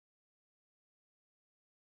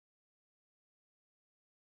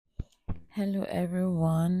Hello,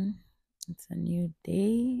 everyone. It's a new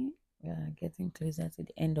day. We are getting closer to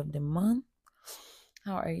the end of the month.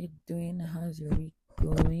 How are you doing? How's your week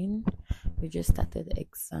going? We just started the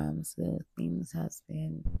exam, so things has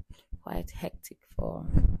been quite hectic for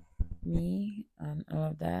me and all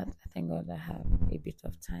of that. I thank God I have a bit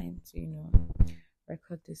of time to,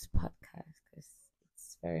 record this podcast because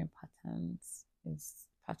it's very important. It's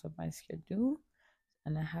part of my schedule,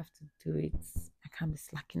 and I have to do it. I can't be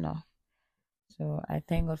slacking off. So I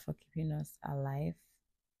thank God for keeping us alive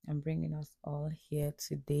and bringing us all here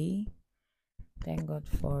today. Thank God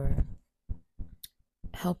for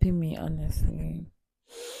helping me, honestly.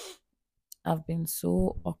 I've been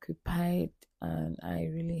so occupied and I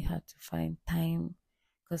really had to find time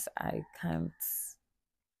because I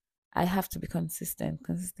have to be consistent.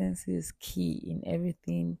 Consistency is key in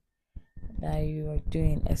everything that you are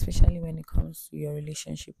doing, especially when it comes to your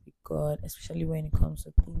relationship with God, especially when it comes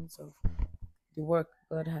to things of the work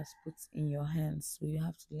God has put in your hands. So you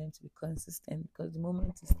have to learn to be consistent because the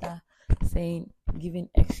moment you start giving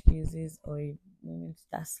excuses, or the moment you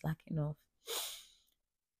start slacking off,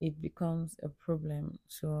 it becomes a problem.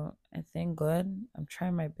 So I thank God. I'm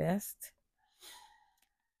trying my best.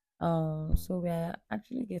 So we are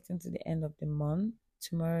actually getting to the end of the month.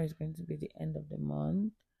 Tomorrow is going to be the end of the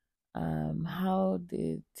month. How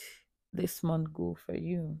did this month go for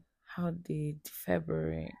you? How did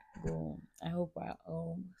February go? I hope we're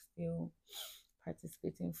all still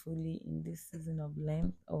participating fully in this season of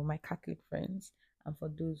Lent, or my Catholic friends, and for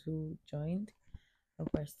those who joined. I hope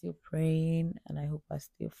we're still praying and I hope we're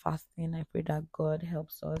still fasting. I pray that God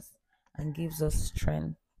helps us and gives us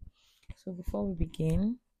strength. So before we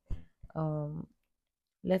begin, um,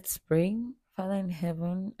 let's pray. Father in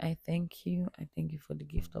heaven, I thank you. I thank you for the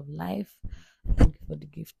gift of life. I thank you for the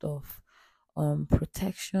gift of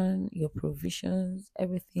protection, your provisions,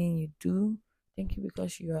 everything you do. Thank you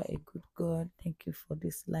because you are a good God. Thank you for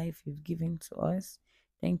this life you've given to us.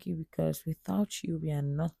 Thank you because without you we are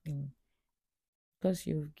nothing. Because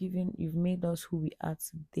you've made us who we are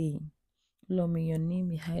today. Lord, may your name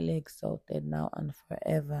be highly exalted now and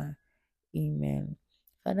forever. Amen.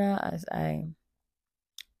 Father, as I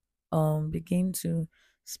begin to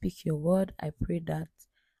speak your word, I pray that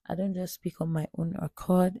I don't just speak on my own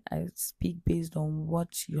accord. I speak based on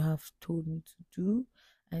what you have told me to do.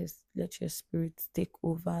 Let your spirit take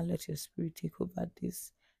over. Let your spirit take over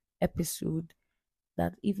this episode.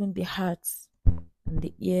 That even the hearts and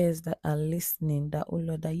the ears that are listening, that oh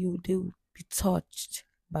Lord, they will be touched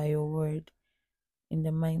by your word. In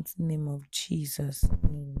the mighty name of Jesus.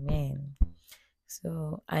 Amen.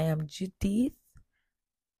 So I am Judith.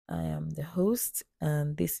 I am the host,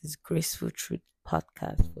 and this is Graceful Truth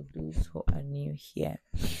Podcast for those who are new here.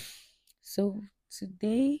 So,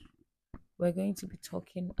 today we're going to be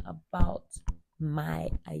talking about my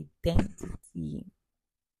identity.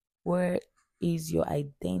 Where is your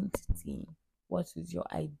identity? What is your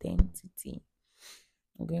identity?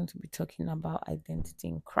 I'm going to be talking about identity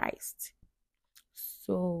in Christ.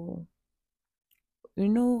 So,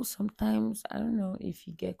 sometimes I don't know if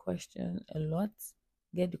you get the question a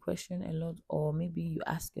lot, or maybe you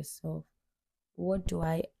ask yourself, what do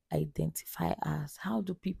I identify as? How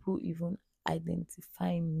do people even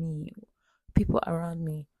identify me? People around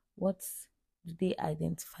me, what do they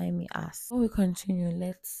identify me as? Before we continue,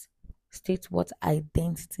 let's state what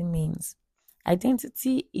identity means.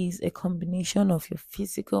 Identity is a combination of your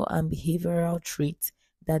physical and behavioral traits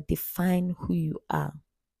that define who you are.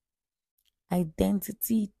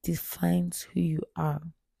 Identity defines who you are.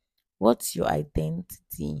 What's your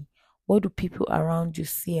identity? What do people around you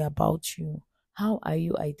say about you? How are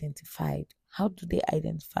you identified? How do they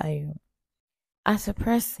identify you? As a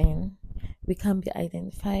person, we can be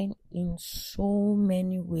identified in so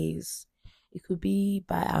many ways. It could be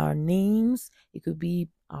by our names, it could be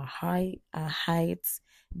our heights,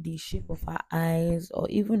 the shape of our eyes, or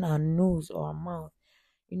even our nose or our mouth.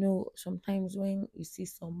 Sometimes when you see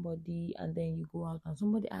somebody and then you go out and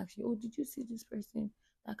somebody asks you, oh, did you see this person?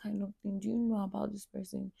 That kind of thing. Do you know about this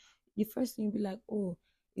person? The first thing you'll be like, oh,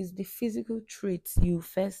 is the physical traits you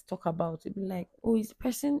first talk about. You'll be like, oh, is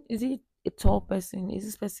it a tall person? Is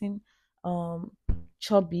this person um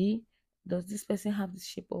chubby? Does this person have the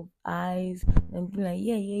shape of eyes? And be like,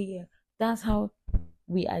 yeah, yeah, yeah. That's how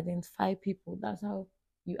we identify people. That's how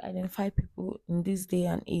you identify people in this day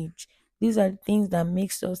and age. These are things that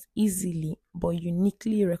makes us easily but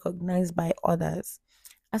uniquely recognized by others.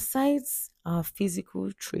 Aside our physical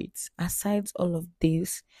traits, aside all of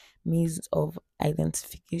this means of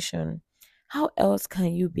identification, how else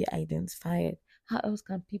can you be identified? How else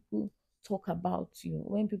can people talk about you,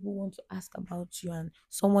 when people want to ask about you and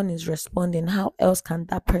someone is responding, how else can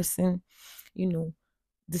that person, you know,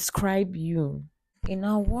 describe you? In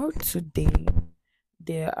our world today,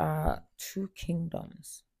 there are two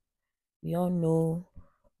kingdoms. We all know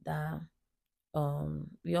that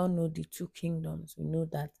we all know the two kingdoms. We know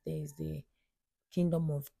that there is the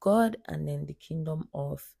kingdom of God and then the kingdom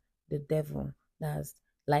of the devil. That's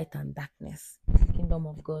light and darkness. The kingdom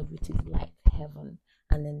of God, which is light, heaven,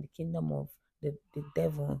 and then the kingdom of the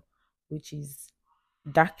devil, which is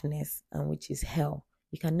darkness and which is hell.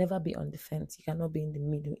 You can never be on the fence. You cannot be in the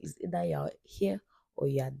middle. It's either you're here or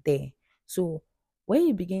you're there. So when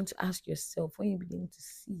you begin to ask yourself, when you begin to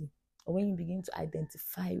see, or when you begin to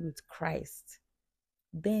identify with Christ,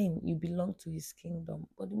 then you belong to his kingdom.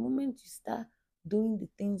 But the moment you start doing the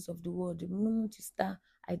things of the world, the moment you start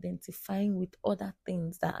identifying with other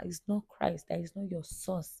things that is not Christ, that is not your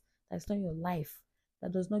source, that is not your life,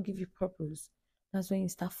 that does not give you purpose, that's when you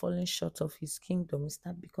start falling short of his kingdom. You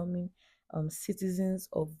start becoming citizens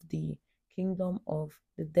of the kingdom of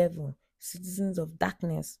the devil, citizens of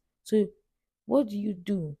darkness. So what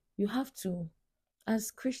do? You have to,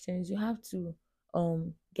 as Christians, you have to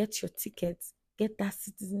get your tickets, get that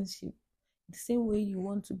citizenship. The same way you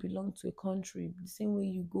want to belong to a country, the same way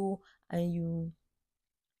you go and you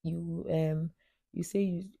you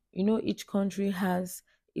say you know each country has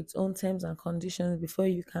its own terms and conditions before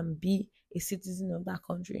you can be a citizen of that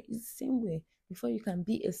country. It's the same way before you can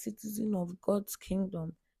be a citizen of God's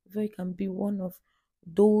kingdom, before you can be one of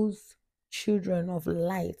those children of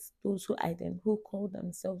light, those who call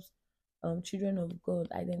themselves children of God,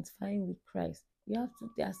 identifying with Christ. You have to,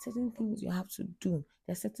 there are certain things you have to do.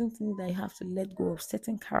 There are certain things that you have to let go of,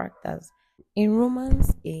 certain characters. In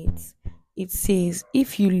Romans 8, it says,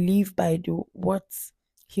 if you live by the what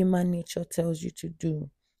human nature tells you to do,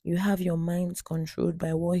 you have your minds controlled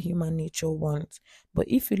by what human nature wants. But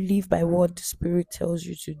if you live by what the Spirit tells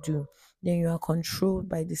you to do, then you are controlled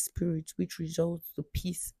by the Spirit, which results to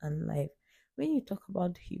peace and life. When you talk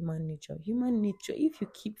about human nature, if you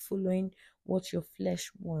keep following what your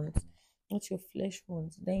flesh wants,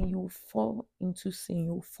 then you will fall into sin,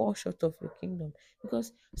 you will fall short of your kingdom.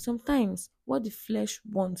 Because sometimes what the flesh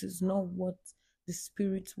wants is not what the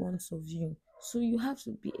spirit wants of you. So you have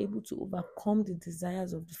to be able to overcome the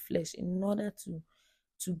desires of the flesh in order to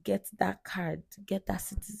get that card, to get that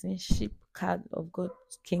citizenship card of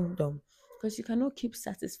God's kingdom. Because you cannot keep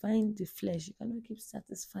satisfying the flesh. You cannot keep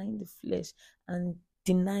satisfying the flesh and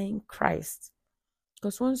denying Christ.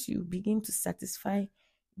 Because once you begin to satisfy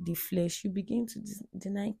the flesh, you begin to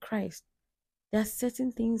deny Christ. There are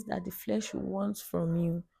certain things that the flesh wants from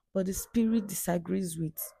you, but the spirit disagrees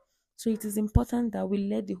with. So it is important that we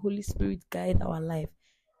let the Holy Spirit guide our life.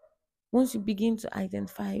 Once you begin to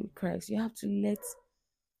identify with Christ, you you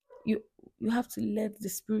have to let the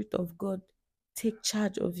Spirit of God take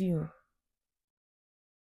charge of you.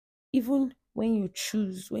 Even when you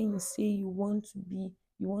choose, when you say you want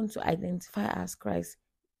to identify as Christ,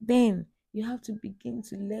 then you have to begin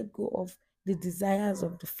to let go of the desires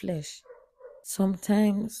of the flesh.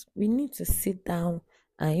 Sometimes we need to sit down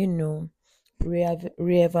and,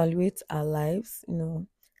 reevaluate our lives,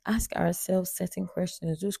 ask ourselves certain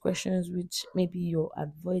questions, those questions which maybe you're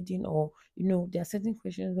avoiding, or, there are certain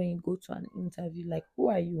questions when you go to an interview, like, who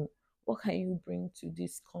are you? What can you bring to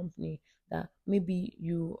this company that maybe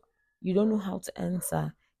you don't know how to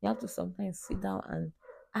answer? You have to sometimes sit down and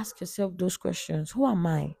ask yourself those questions. Who am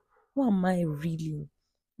I? Who am I really?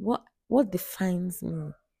 What defines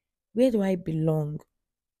me? Where do I belong?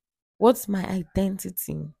 What's my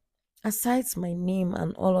identity? Aside my name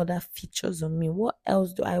and all other features of me, what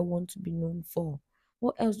else do I want to be known for?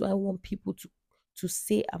 What else do I want people to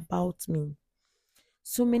say about me?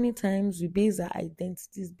 So many times we base our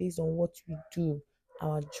identities based on what we do,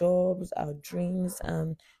 our jobs, our dreams,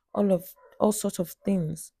 and all sorts of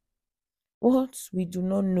things. What we do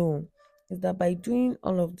not know is that by doing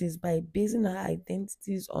all of this, by basing our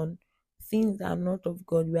identities on things that are not of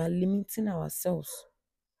God, we are limiting ourselves.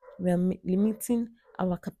 We are limiting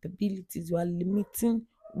our capabilities. We are limiting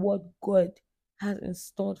what God has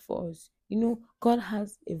installed for us. God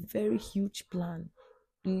has a very huge plan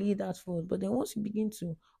laid out for us. But then once you begin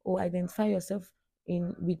to identify yourself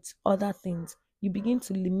in with other things, you begin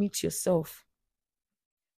to limit yourself.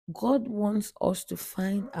 God wants us to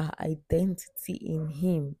find our identity in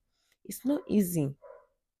Him. It's not easy,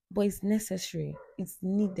 but it's necessary. It's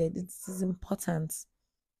needed. It is important.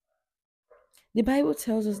 The Bible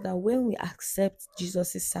tells us that when we accept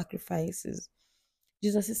Jesus' sacrifice,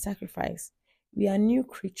 we are new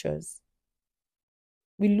creatures.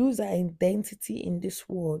 We lose our identity in this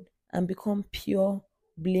world and become pure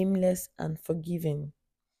blameless, and forgiving.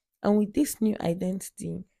 And with this new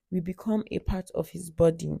identity, we become a part of his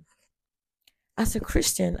body. As a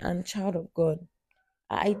Christian and child of God,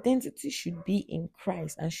 our identity should be in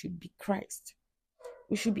Christ and should be Christ.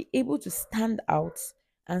 We should be able to stand out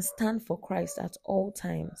and stand for Christ at all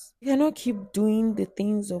times. You cannot keep doing the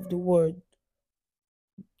things of the world,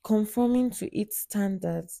 conforming to its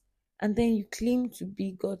standards, and then you claim to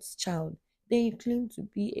be God's child. Then you claim to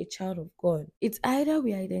be a child of God. It's either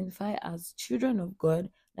we identify as children of God,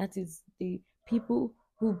 that is the people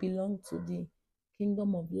who belong to the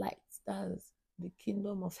kingdom of light, that's the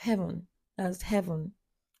kingdom of heaven, that's heaven,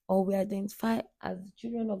 or we identify as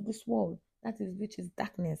children of this world, that is which is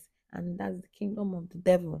darkness, and that's the kingdom of the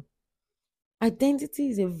devil. Identity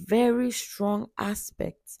is a very strong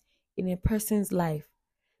aspect in a person's life,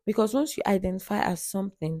 because once you identify as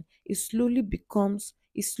something, it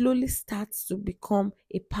slowly starts to become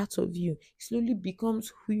a part of you. It slowly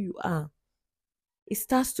becomes who you are. It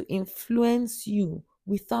starts to influence you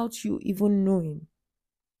without you even knowing.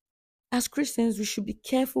 As Christians, we should be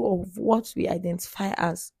careful of what we identify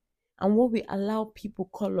as and what we allow people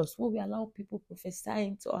call us, what we allow people prophesy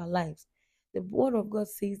into our lives. The word of God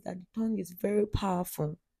says that the tongue is very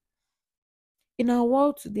powerful. In our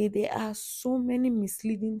world today, there are so many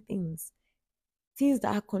misleading things, things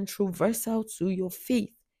that are controversial to your faith,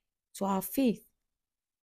 to our faith.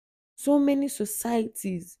 So many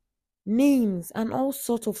societies, names, and all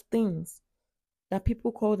sorts of things that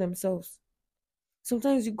people call themselves.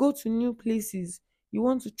 Sometimes you go to new places, you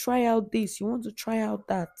want to try out this, you want to try out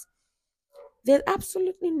that. There's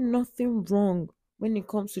absolutely nothing wrong when it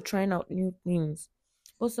comes to trying out new things.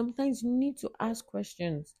 But sometimes you need to ask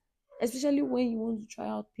questions, especially when you want to try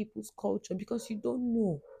out people's culture, because you don't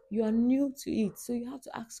know. You are new to it. So you have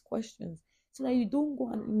to ask questions so that you don't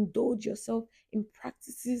go and indulge yourself in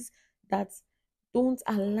practices that don't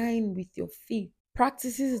align with your faith.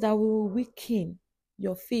 Practices that will weaken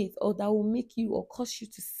your faith or that will make you or cause you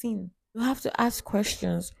to sin. You have to ask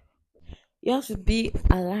questions. You have to be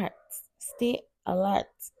alert, stay alert,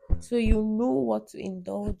 so you know what to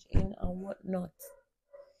indulge in and what not.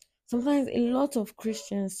 Sometimes a lot of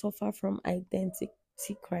Christians suffer from identity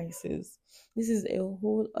crisis. This is a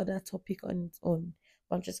whole other topic on its own,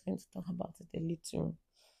 but I'm just going to talk about it a little.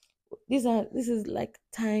 This is like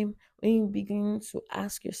time when you begin to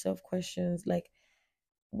ask yourself questions like,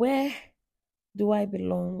 where do I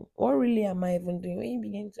belong? What really am I even doing? When you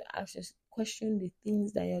begin to ask yourself, question the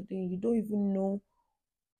things that you're doing, you don't even know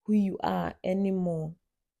who you are anymore.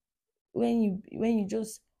 When you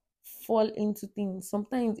just fall into things,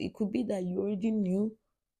 sometimes it could be that you already knew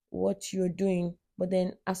what you're doing, but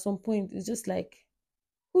then at some point it's just like,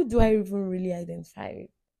 who do I even really identify with?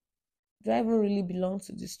 Do I even really belong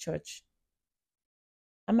to this church?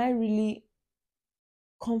 Am I really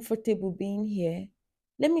comfortable being here?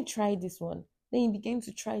 Let me try this one. Then you begin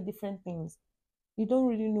to try different things. You don't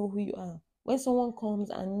really know who you are. When someone comes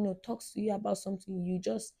and talks to you about something, you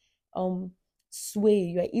just sway.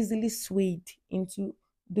 You are easily swayed into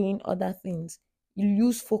doing other things. You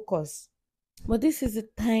lose focus. But this is a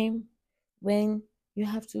time when you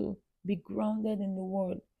have to be grounded in the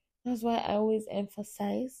word. That's why I always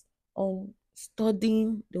emphasize on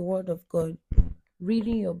studying the word of God,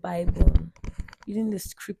 reading your Bible, reading the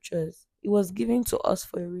scriptures. It was given to us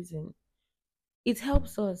for a reason. It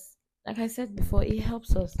helps us. Like I said before, it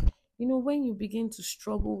helps us. When you begin to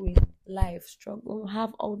struggle with life, struggle,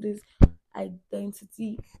 have all these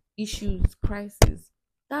identity issues, crisis,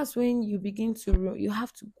 that's when you begin to, you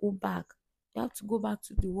have to go back. You have to go back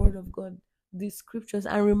to the word of God, the scriptures,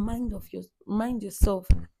 and remind yourself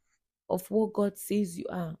of what God says you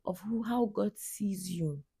are, of how God sees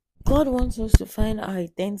you. God wants us to find our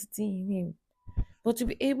identity in Him. But to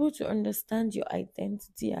be able to understand your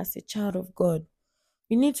identity as a child of God,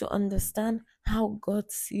 you need to understand how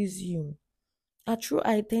God sees you. Our true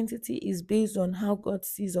identity is based on how God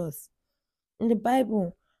sees us. In the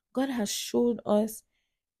Bible, God has shown us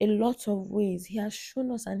a lot of ways. He has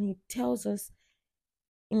shown us and He tells us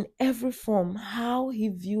in every form how He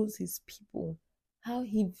views His people, how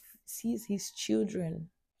He sees His children.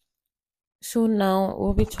 So now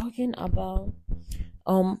we'll be talking about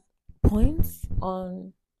points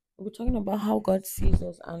on we're talking about how God sees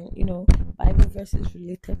us, and Bible verses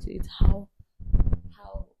related to it, how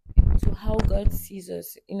how God sees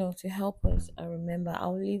us, to help us and remember.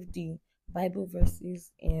 I'll leave the Bible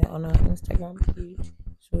verses on our Instagram page,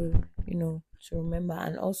 so to remember,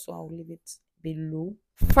 and also I'll leave it below.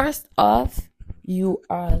 First off, you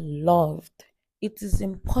are loved. It is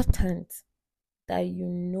important that you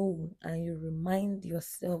know and you remind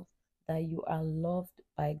yourself that you are loved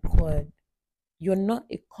by God. You're not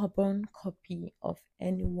a carbon copy of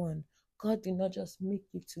anyone. God did not just make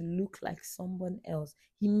you to look like someone else.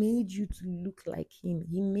 He made you to look like him.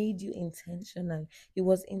 He made you intentional. He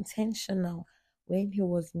was intentional when he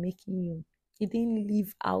was making you. He didn't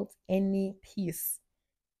leave out any piece.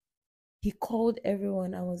 He called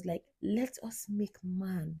everyone and was like, let us make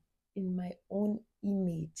man in my own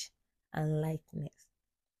image and likeness.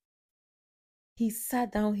 He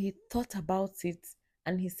sat down, he thought about it,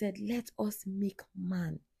 and he said, let us make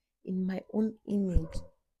man in my own image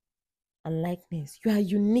and likeness. You are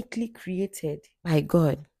uniquely created by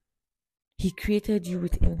God. He created you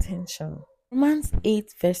with intention. Romans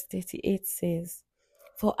 8, verse 38 says,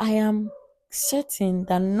 for I am certain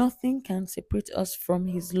that nothing can separate us from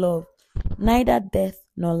his love, neither death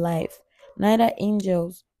nor life, neither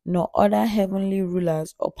angels nor other heavenly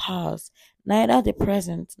rulers or powers, neither the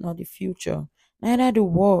present nor the future, neither the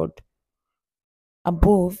world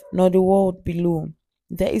above nor the world below.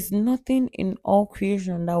 There is nothing in all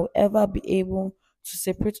creation that will ever be able to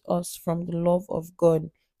separate us from the love of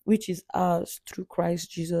God, which is ours through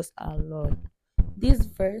Christ Jesus our Lord. This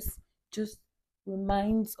verse just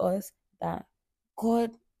reminds us that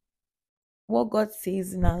God, what God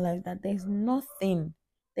says in our life, that there's nothing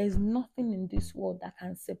in this world that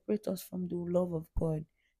can separate us from the love of God,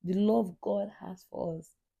 the love God has for us.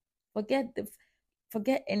 Forget the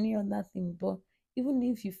forget any other thing, but even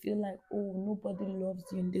if you feel like, oh, nobody loves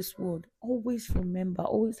you in this world, always remember,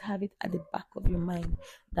 always have it at the back of your mind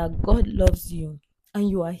that God loves you and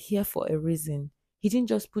you are here for a reason. He didn't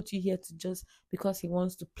just put you here to just because he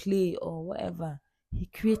wants to play or whatever. He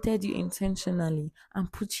created you intentionally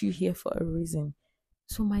and put you here for a reason.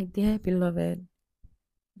 So, my dear beloved,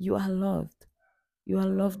 you are loved. You are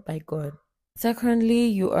loved by God. Secondly,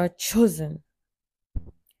 you are chosen.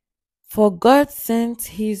 For God sent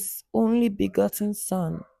his only begotten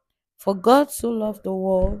Son. For God so loved the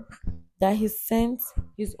world that he sent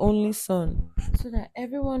his only Son, so that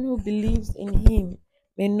everyone who believes in him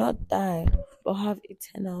may not die but have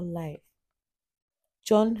eternal life.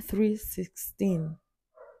 John 3:16.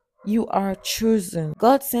 You are chosen.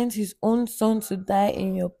 God sent his own Son to die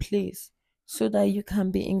in your place so that you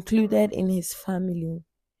can be included in his family.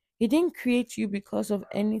 He didn't create you because of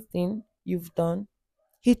anything you've done.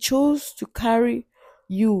 He chose to carry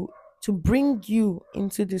you, to bring you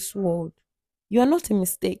into this world. You are not a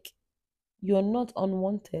mistake. You are not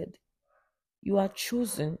unwanted. You are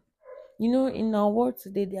chosen. You know, in our world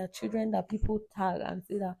today, there are children that people tag and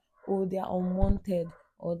say that, oh, they are unwanted,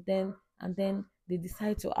 or then they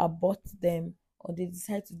decide to abort them, or they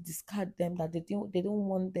decide to discard them, that they don't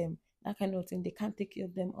want them, that kind of thing. They can't take care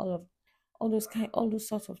of them, all those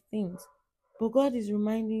sorts of things. But God is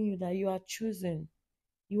reminding you that you are chosen.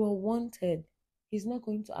 You are wanted. He's not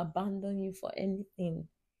going to abandon you for anything.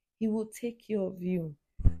 He will take care of you.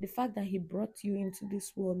 The fact that he brought you into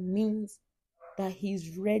this world means that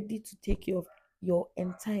he's ready to take care of your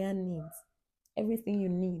entire needs, everything you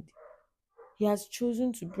need. He has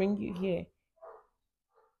chosen to bring you here.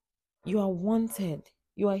 You are wanted.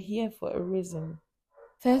 You are here for a reason.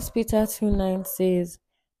 First Peter 2:9 says,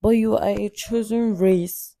 but you are a chosen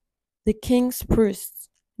race, the king's priests,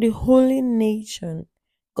 the holy nation,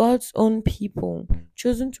 God's own people,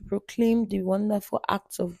 chosen to proclaim the wonderful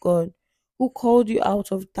acts of God, who called you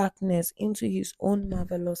out of darkness into his own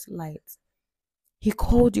marvelous light. He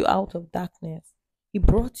called you out of darkness. He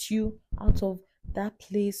brought you out of that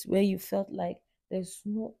place where you felt like there's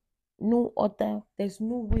no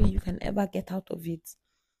way you can ever get out of it.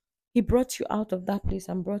 He brought you out of that place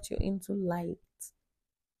and brought you into light,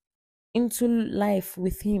 into life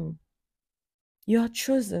with him. You are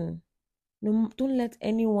chosen. No, don't let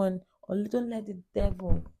anyone or don't let the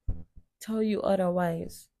devil tell you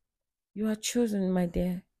otherwise. You are chosen, my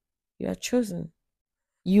dear. You are chosen.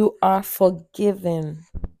 You are forgiven.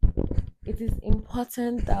 It is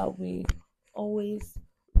important that we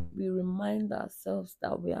remind ourselves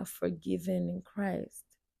that we are forgiven in Christ.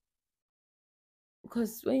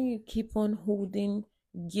 Because when you keep on holding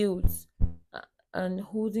guilt and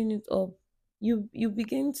holding it up, you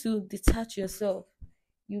begin to detach yourself.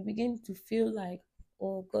 You begin to feel like,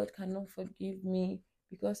 oh, God cannot forgive me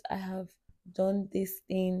because I have done this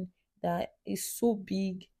thing that is so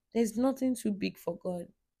big. There's nothing too big for God.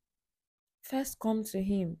 First, come to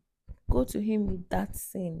him. Go to him with that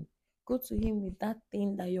sin. Go to him with that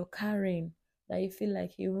thing that you're carrying, that you feel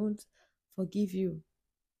like he won't forgive you,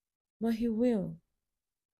 but he will.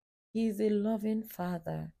 He is a loving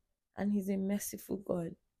Father and he's a merciful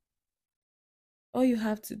God. All you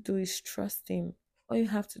have to do is trust him. All you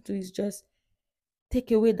have to do is just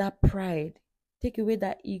take away that pride, take away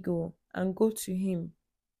that ego, and go to him.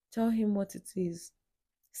 Tell him what it is.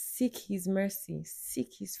 Seek his mercy,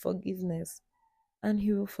 seek his forgiveness, and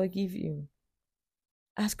he will forgive you.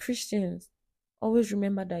 As Christians, always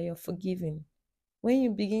remember that you're forgiven. When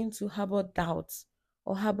you begin to harbor doubts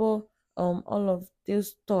or harbor all of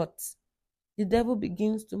those thoughts, the devil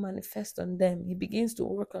begins to manifest on them. He begins to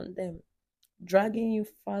work on them, dragging you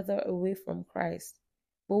farther away from Christ.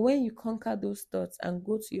 But when you conquer those thoughts and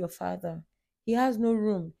go to your Father, He has no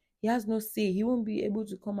room. He has no say. He won't be able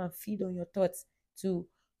to come and feed on your thoughts to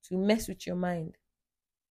mess with your mind.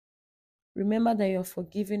 Remember that you're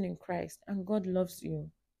forgiven in Christ and God loves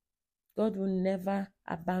you. God will never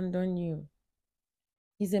abandon you.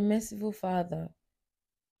 He's a merciful Father.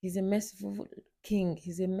 He's a merciful King.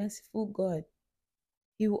 He's a merciful God.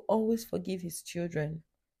 He will always forgive his children.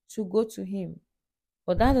 So go to him.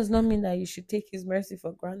 But that does not mean that you should take his mercy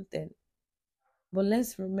for granted. But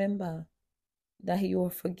let's remember that you are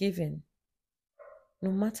forgiven.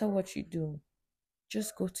 No matter what you do,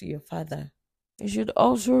 just go to your Father. You should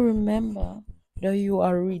also remember that you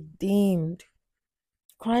are redeemed.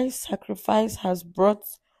 Christ's sacrifice has brought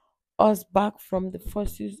us back from the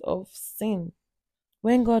forces of sin.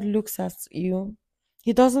 When God looks at you,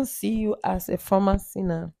 He doesn't see you as a former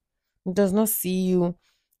sinner. He does not see you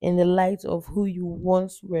in the light of who you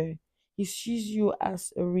once were. He sees you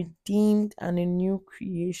as a redeemed and a new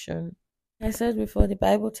creation. I said before, the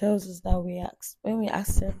Bible tells us that when we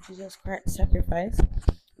accept Jesus Christ's sacrifice,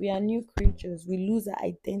 we are new creatures. We lose our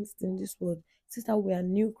identity in this world. It says that we are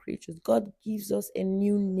new creatures. God gives us a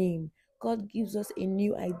new name. God gives us a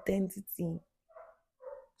new identity.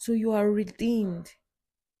 So you are redeemed.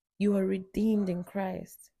 You are redeemed in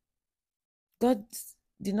Christ. God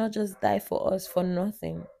did not just die for us for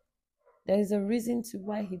nothing. There is a reason to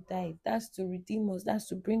why he died. That's to redeem us. That's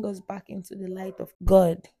to bring us back into the light of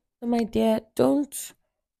God. So my dear, don't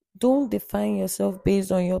define yourself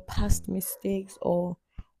based on your past mistakes or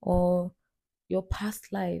your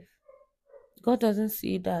past life. God doesn't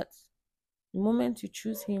see that. The moment you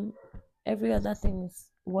choose him, every other thing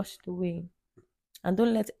is washed away. And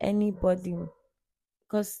don't let anybody,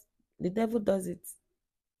 because the devil does it.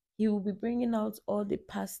 He will be bringing out all the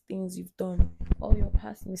past things you've done, all your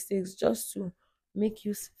past mistakes, just to make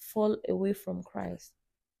you fall away from Christ.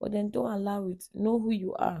 But then don't allow it. Know who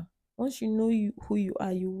you are. Once you know who you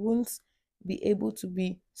are, you won't be able to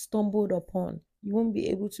be stumbled upon. You won't be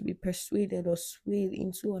able to be persuaded or swayed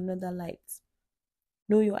into another light.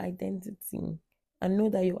 Know your identity and know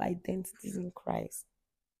that your identity is in Christ,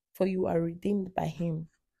 for you are redeemed by Him.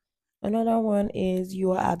 Another one is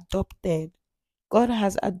you are adopted. God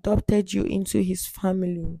has adopted you into his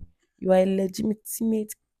family. You are a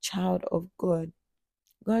legitimate child of God.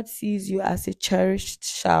 God sees you as a cherished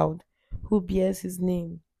child who bears his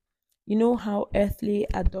name. You know how earthly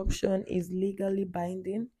adoption is legally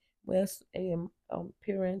binding, where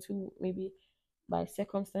parents who maybe by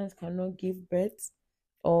circumstance cannot give birth,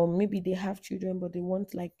 or maybe they have children but they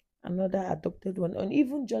want like another adopted one, or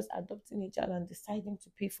even just adopting a child and deciding to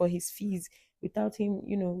pay for his fees without him,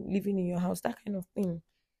 living in your house, that kind of thing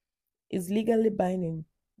is legally binding.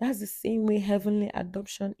 That's the same way heavenly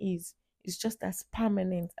adoption is. It's just as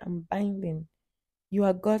permanent and binding. You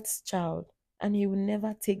are God's child, and He will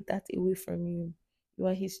never take that away from you. You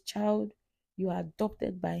are His child, you are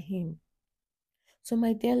adopted by Him. So,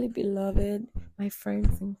 my dearly beloved, my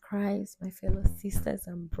friends in Christ, my fellow sisters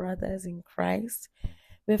and brothers in Christ,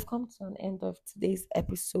 we've come to an end of today's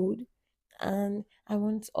episode. And I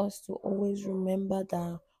want us to always remember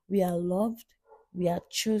that we are loved, we are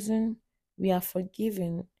chosen, we are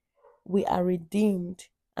forgiven, we are redeemed,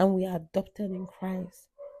 and we are adopted in Christ.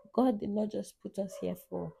 God did not just put us here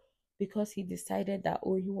for because He decided that,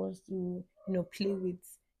 oh, He wants to, play with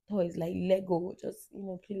toys like Lego, just,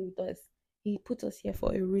 play with us. He put us here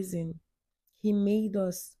for a reason. He made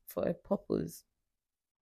us for a purpose.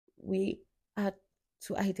 We are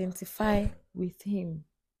to identify with Him,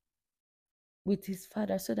 with His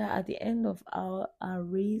Father, so that at the end of our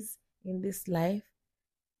race in this life,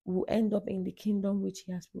 we'll end up in the kingdom which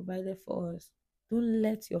He has provided for us. Don't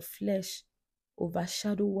let your flesh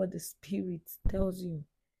overshadow what the Spirit tells you.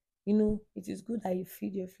 It is good that you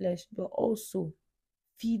feed your flesh, but also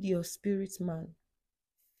feed your spirit, man.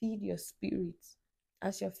 Feed your spirit.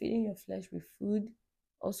 As you're feeding your flesh with food,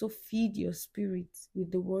 also feed your spirit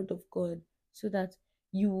with the word of God, so that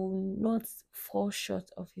you will not fall short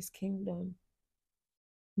of his kingdom.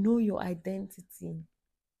 Know your identity.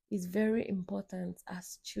 It's very important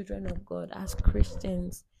as children of God, as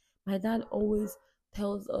Christians. My dad always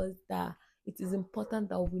tells us that it is important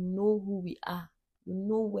that we know who we are, we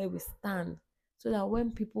know where we stand, so that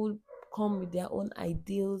when people come with their own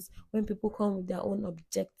ideals, when people come with their own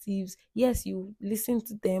objectives, yes, you listen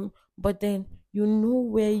to them, but then you know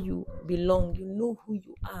where you belong, you know who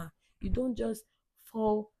you are. You don't just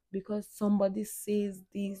fall because somebody says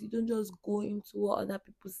this. You don't just go into what other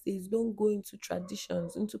people say. You don't go into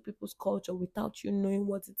traditions, into people's culture without you knowing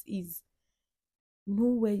what it is. Know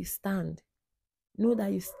where you stand. Know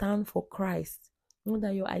that you stand for Christ. Know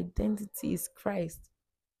that your identity is Christ.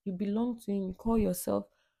 You belong to Him. You call yourself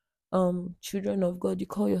children of God. You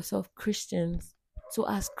call yourself Christians. So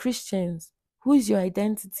as Christians, who is your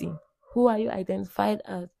identity? Who are you identified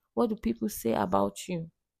as? What do people say about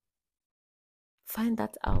you? Find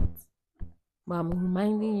that out. But I'm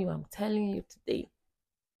reminding you, I'm telling you today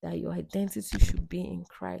that your identity should be in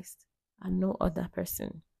Christ and no other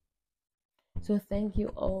person. So thank you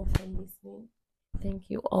all for listening. Thank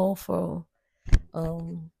you all for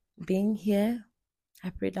being here. I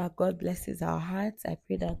pray that God blesses our hearts. I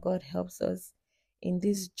pray that God helps us in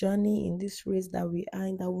this journey, in this race that we are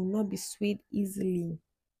in, that will not be swayed easily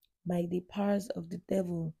by the powers of the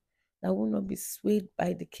devil, that will not be swayed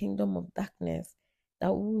by the kingdom of darkness,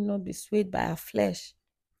 that will not be swayed by our flesh.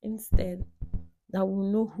 Instead, that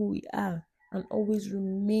will know who we are and always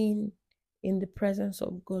remain in the presence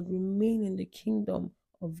of God, remain in the kingdom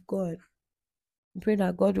of God. I pray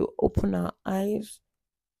that God will open our eyes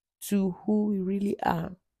to who we really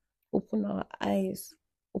are, open our eyes,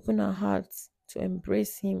 open our hearts to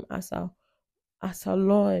embrace Him as our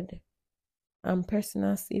Lord and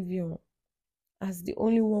personal Savior, as the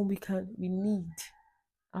only one we need,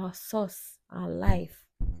 our source, our life.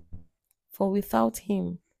 For without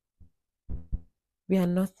Him, we are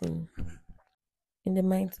nothing. In the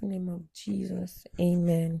mighty name of Jesus,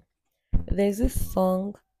 amen. There's this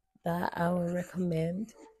song that I will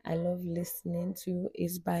recommend. I love listening to.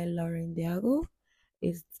 It's by Lauren Diago.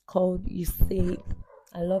 It's called You Say.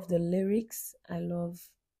 I love the lyrics. I love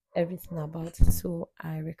everything about it. So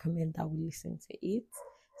I recommend that we listen to it.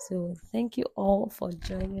 So thank you all for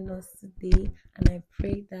joining us today. And I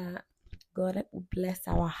pray that God will bless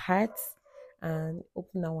our hearts and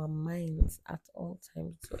open our minds at all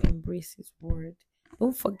times to embrace His word.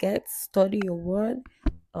 Don't forget, study your word,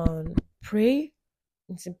 pray.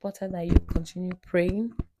 It's important that you continue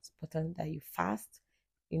praying. It's important that you fast.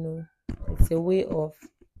 It's a way of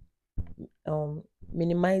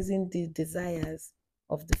minimizing the desires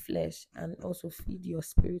of the flesh and also feed your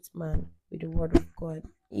spirit man with the word of God.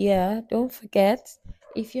 Yeah, don't forget,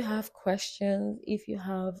 if you have questions, if you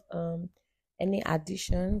have any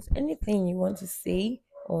additions, anything you want to say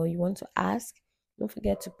or you want to ask, don't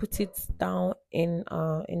forget to put it down in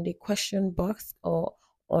the question box or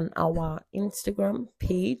on our Instagram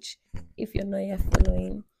page. If you're not yet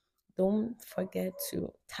following, don't forget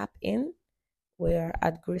to tap in. We're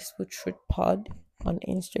at Graceful Truth Pod on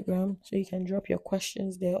Instagram, so you can drop your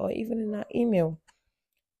questions there or even in our email.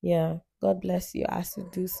 Yeah, God bless you as you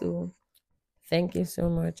do so. Thank you so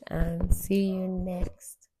much and see you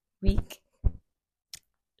next week.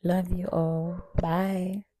 Love you all.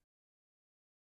 Bye.